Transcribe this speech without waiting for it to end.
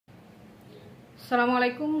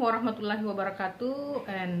Assalamualaikum warahmatullahi wabarakatuh,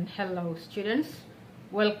 and hello students.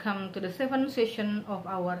 Welcome to the 7th session of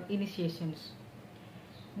our initiations.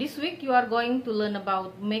 This week you are going to learn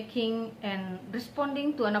about making and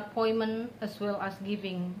responding to an appointment as well as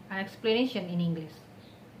giving an explanation in English.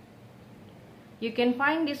 You can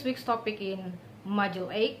find this week's topic in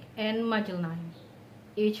Module 8 and Module 9.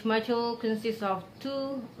 Each module consists of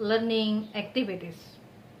 2 learning activities.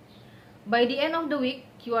 By the end of the week,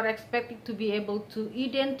 you are expected to be able to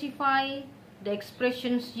identify the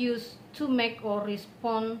expressions used to make or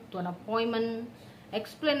respond to an appointment,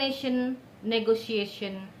 explanation,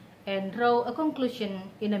 negotiation, and draw a conclusion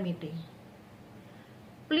in a meeting.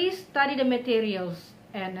 Please study the materials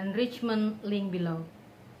and enrichment link below.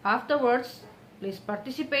 Afterwards, please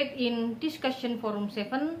participate in discussion forum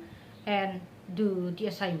 7 and do the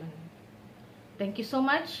assignment. Thank you so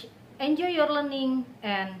much. Enjoy your learning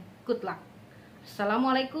and good luck.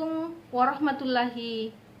 Assalamualaikum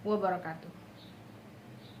warahmatullahi wabarakatuh.